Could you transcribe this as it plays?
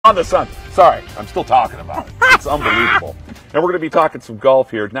On the sun. Sorry, I'm still talking about it. It's unbelievable. And we're going to be talking some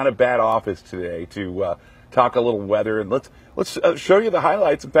golf here. Not a bad office today to talk a little weather. And let's show you the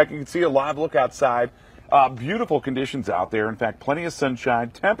highlights. In fact, you can see a live look outside. Beautiful conditions out there. In fact, plenty of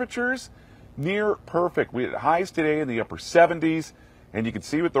sunshine. Temperatures near perfect. We had highs today in the upper 70s. And you can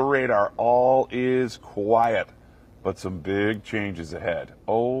see with the radar, all is quiet. But some big changes ahead.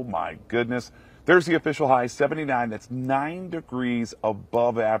 Oh, my goodness. There's the official high, 79. That's 9 degrees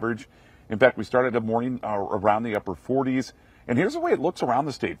above average. In fact, we started the morning around the upper 40s. And here's the way it looks around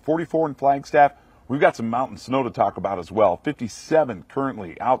the state. 44 in Flagstaff. We've got some mountain snow to talk about as well. 57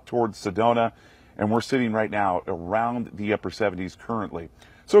 currently out towards Sedona. And we're sitting right now around the upper 70s currently.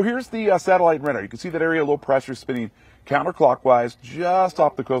 So here's the satellite radar. You can see that area low pressure spinning counterclockwise just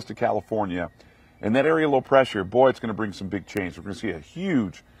off the coast of California. And that area low pressure, boy, it's going to bring some big change. We're going to see a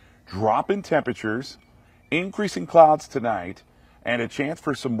huge drop in temperatures, increasing clouds tonight, and a chance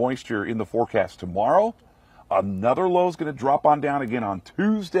for some moisture in the forecast tomorrow. Another low is going to drop on down again on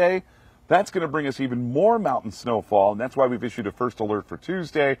Tuesday. That's going to bring us even more mountain snowfall, and that's why we've issued a first alert for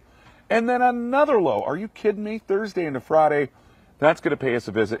Tuesday. And then another low. Are you kidding me? Thursday into Friday. That's going to pay us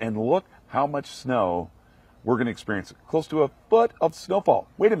a visit. And look how much snow we're going to experience. Close to a foot of snowfall.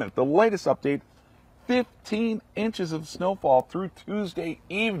 Wait a minute. The latest update, 15 inches of snowfall through Tuesday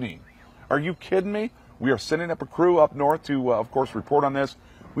evening. Are you kidding me? We are sending up a crew up north to, of course, report on this.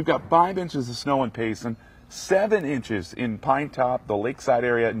 We've got 5 inches of snow in Payson, 7 inches in Pine Top, the lakeside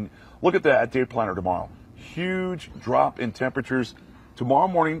area. And look at that day planner tomorrow. Huge drop in temperatures. Tomorrow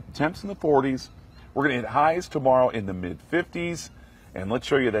morning, temps in the 40s. We're going to hit highs tomorrow in the mid-50s. And let's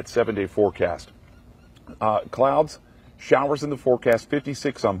show you that 7-day forecast. Clouds, showers in the forecast,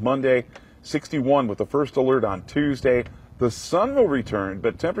 56 on Monday. 61 with the first alert on Tuesday. The sun will return,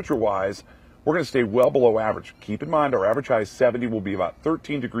 but temperature-wise, we're going to stay well below average. Keep in mind, our average high 70 will be about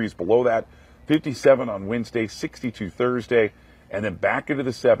 13 degrees below that. 57 on Wednesday, 62 Thursday, and then back into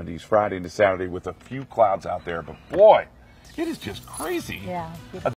the 70s Friday into Saturday with a few clouds out there. But boy, it is just crazy. Yeah.